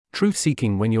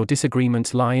Truthseeking When Your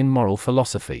Disagreements Lie in Moral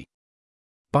Philosophy.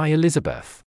 By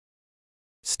Elizabeth.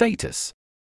 Status.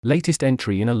 Latest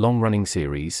entry in a long-running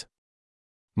series.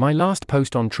 My last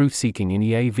post on truth-seeking in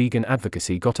EA vegan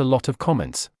advocacy got a lot of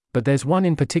comments, but there's one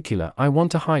in particular I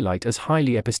want to highlight as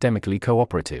highly epistemically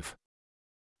cooperative.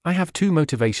 I have two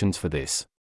motivations for this.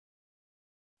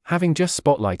 Having just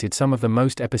spotlighted some of the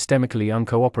most epistemically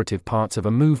uncooperative parts of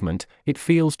a movement, it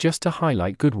feels just to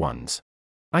highlight good ones.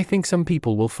 I think some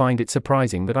people will find it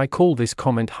surprising that I call this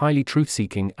comment highly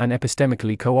truth-seeking and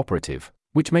epistemically cooperative,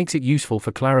 which makes it useful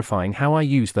for clarifying how I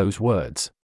use those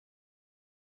words.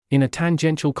 In a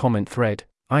tangential comment thread,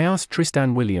 I asked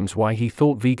Tristan Williams why he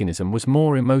thought veganism was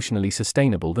more emotionally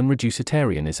sustainable than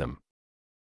reducitarianism.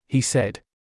 He said,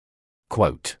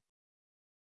 quote,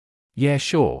 "Yeah,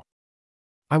 sure.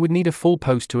 I would need a full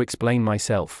post to explain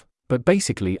myself, but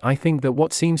basically I think that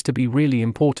what seems to be really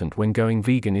important when going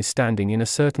vegan is standing in a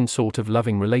certain sort of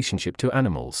loving relationship to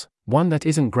animals, one that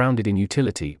isn't grounded in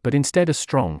utility but instead a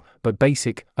strong, but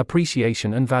basic,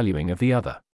 appreciation and valuing of the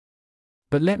other."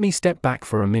 But let me step back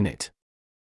for a minute.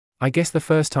 I guess the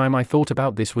first time I thought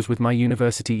about this was with my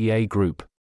university EA group.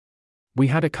 We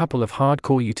had a couple of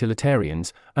hardcore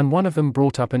utilitarians, and one of them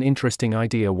brought up an interesting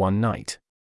idea one night.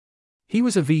 He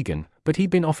was a vegan, but he'd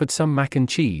been offered some mac and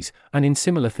cheese, and in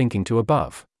similar thinking to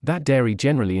above, that dairy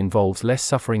generally involves less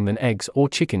suffering than eggs or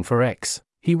chicken for X.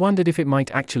 He wondered if it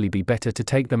might actually be better to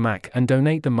take the mac and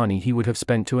donate the money he would have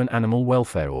spent to an animal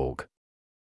welfare org.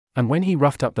 And when he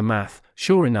roughed up the math,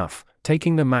 sure enough,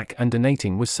 taking the mac and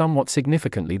donating was somewhat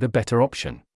significantly the better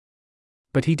option.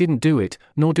 But he didn't do it,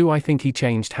 nor do I think he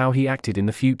changed how he acted in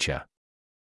the future.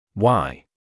 Why?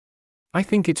 I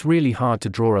think it's really hard to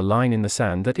draw a line in the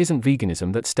sand that isn't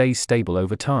veganism that stays stable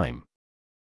over time.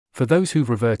 For those who've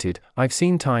reverted, I've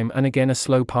seen time and again a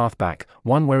slow path back,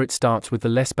 one where it starts with the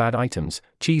less bad items,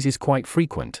 cheese is quite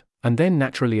frequent, and then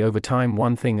naturally over time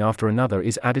one thing after another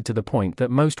is added to the point that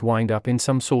most wind up in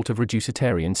some sort of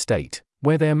reducitarian state,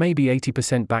 where they're maybe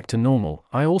 80% back to normal.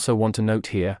 I also want to note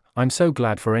here, I'm so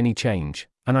glad for any change,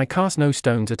 and I cast no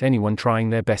stones at anyone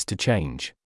trying their best to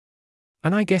change.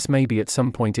 And I guess maybe at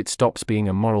some point it stops being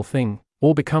a moral thing,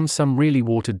 or becomes some really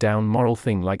watered down moral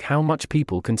thing like how much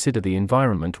people consider the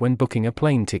environment when booking a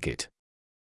plane ticket.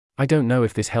 I don't know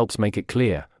if this helps make it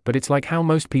clear, but it's like how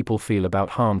most people feel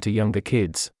about harm to younger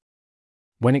kids.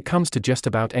 When it comes to just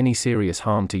about any serious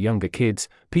harm to younger kids,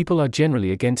 people are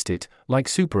generally against it, like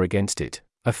super against it,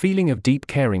 a feeling of deep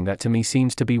caring that to me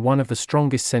seems to be one of the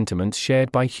strongest sentiments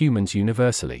shared by humans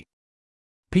universally.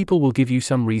 People will give you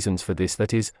some reasons for this,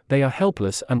 that is, they are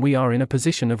helpless and we are in a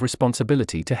position of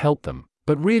responsibility to help them,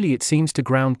 but really it seems to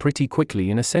ground pretty quickly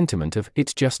in a sentiment of,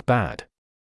 it's just bad.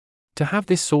 To have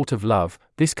this sort of love,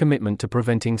 this commitment to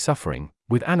preventing suffering,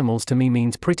 with animals to me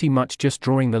means pretty much just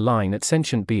drawing the line at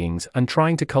sentient beings and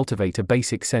trying to cultivate a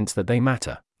basic sense that they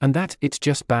matter, and that it's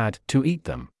just bad to eat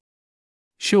them.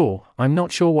 Sure, I'm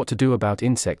not sure what to do about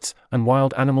insects, and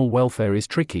wild animal welfare is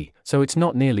tricky, so it's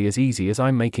not nearly as easy as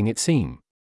I'm making it seem.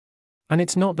 And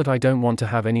it's not that I don't want to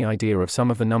have any idea of some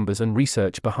of the numbers and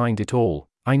research behind it all.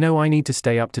 I know I need to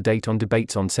stay up to date on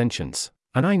debates on sentience,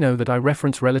 and I know that I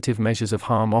reference relative measures of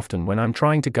harm often when I'm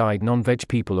trying to guide non-veg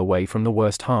people away from the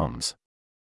worst harms.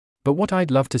 But what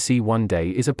I'd love to see one day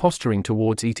is a posturing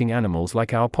towards eating animals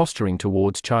like our posturing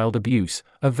towards child abuse,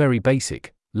 a very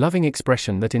basic, loving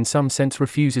expression that in some sense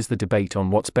refuses the debate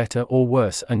on what's better or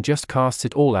worse and just casts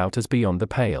it all out as beyond the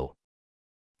pale.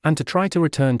 And to try to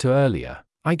return to earlier,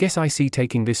 I guess I see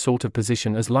taking this sort of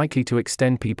position as likely to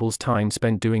extend people's time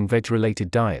spent doing veg-related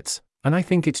diets, and I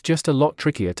think it's just a lot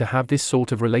trickier to have this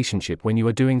sort of relationship when you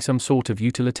are doing some sort of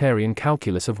utilitarian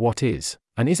calculus of what is,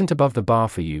 and isn't above the bar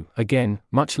for you. Again,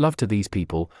 much love to these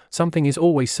people, something is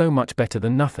always so much better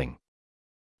than nothing.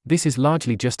 This is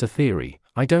largely just a theory,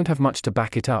 I don't have much to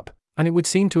back it up, and it would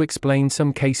seem to explain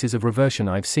some cases of reversion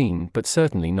I've seen, but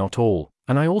certainly not all.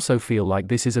 And I also feel like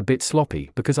this is a bit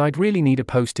sloppy because I'd really need a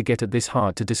post to get at this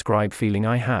hard to describe feeling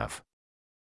I have.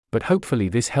 But hopefully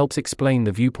this helps explain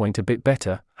the viewpoint a bit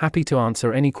better. Happy to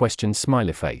answer any questions,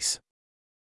 smiley face.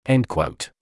 End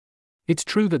quote. It's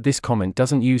true that this comment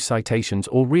doesn't use citations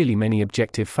or really many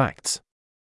objective facts.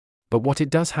 But what it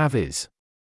does have is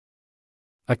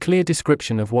a clear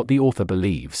description of what the author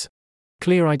believes.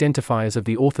 Clear identifiers of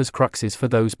the author's cruxes for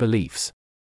those beliefs.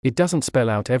 It doesn't spell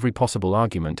out every possible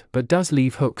argument, but does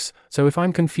leave hooks, so if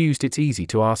I'm confused it's easy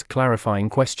to ask clarifying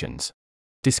questions.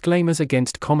 Disclaimers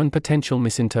against common potential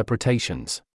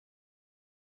misinterpretations.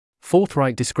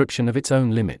 Forthright description of its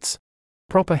own limits.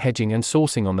 Proper hedging and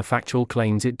sourcing on the factual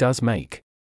claims it does make.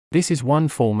 This is one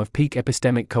form of peak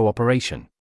epistemic cooperation.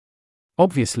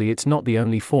 Obviously it's not the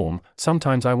only form,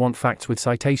 sometimes I want facts with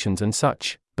citations and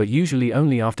such, but usually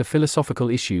only after philosophical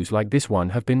issues like this one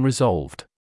have been resolved.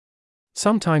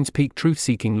 Sometimes peak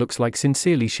truth-seeking looks like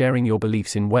sincerely sharing your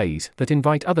beliefs in ways that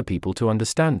invite other people to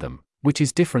understand them, which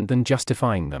is different than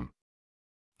justifying them.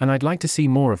 And I'd like to see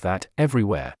more of that,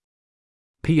 everywhere.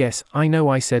 P.S. I know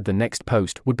I said the next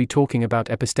post would be talking about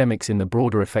epistemics in the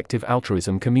broader effective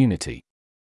altruism community.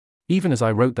 Even as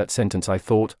I wrote that sentence I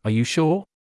thought, are you sure?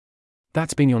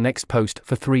 That's been your next post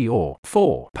for 3 or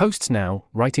 4 posts now.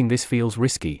 Writing this feels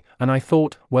risky, and I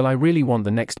thought, well, I really want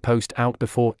the next post out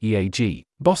before EAG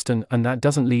Boston, and that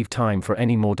doesn't leave time for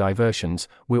any more diversions.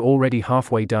 We're already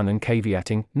halfway done, and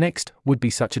caveating next would be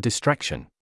such a distraction.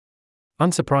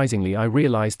 Unsurprisingly, I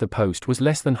realized the post was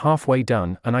less than halfway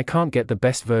done, and I can't get the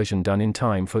best version done in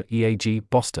time for EAG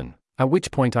Boston, at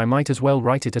which point I might as well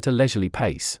write it at a leisurely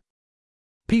pace.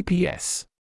 PPS.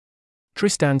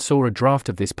 Tristan saw a draft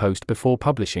of this post before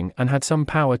publishing and had some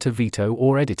power to veto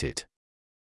or edit it.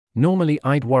 Normally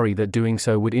I'd worry that doing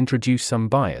so would introduce some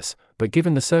bias, but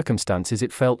given the circumstances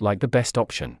it felt like the best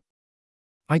option.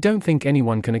 I don't think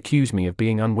anyone can accuse me of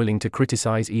being unwilling to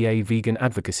criticize EA vegan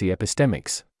advocacy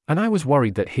epistemics, and I was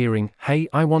worried that hearing, hey,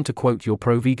 I want to quote your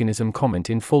pro-veganism comment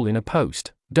in full in a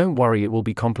post, don't worry it will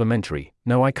be complimentary,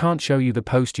 no I can't show you the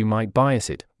post you might bias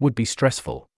it, would be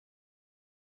stressful.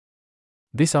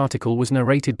 This article was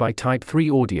narrated by Type 3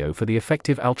 Audio for the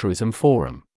Effective Altruism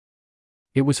Forum.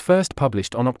 It was first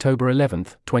published on October 11,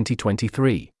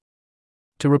 2023.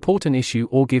 To report an issue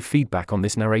or give feedback on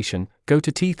this narration, go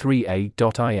to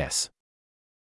t3a.is.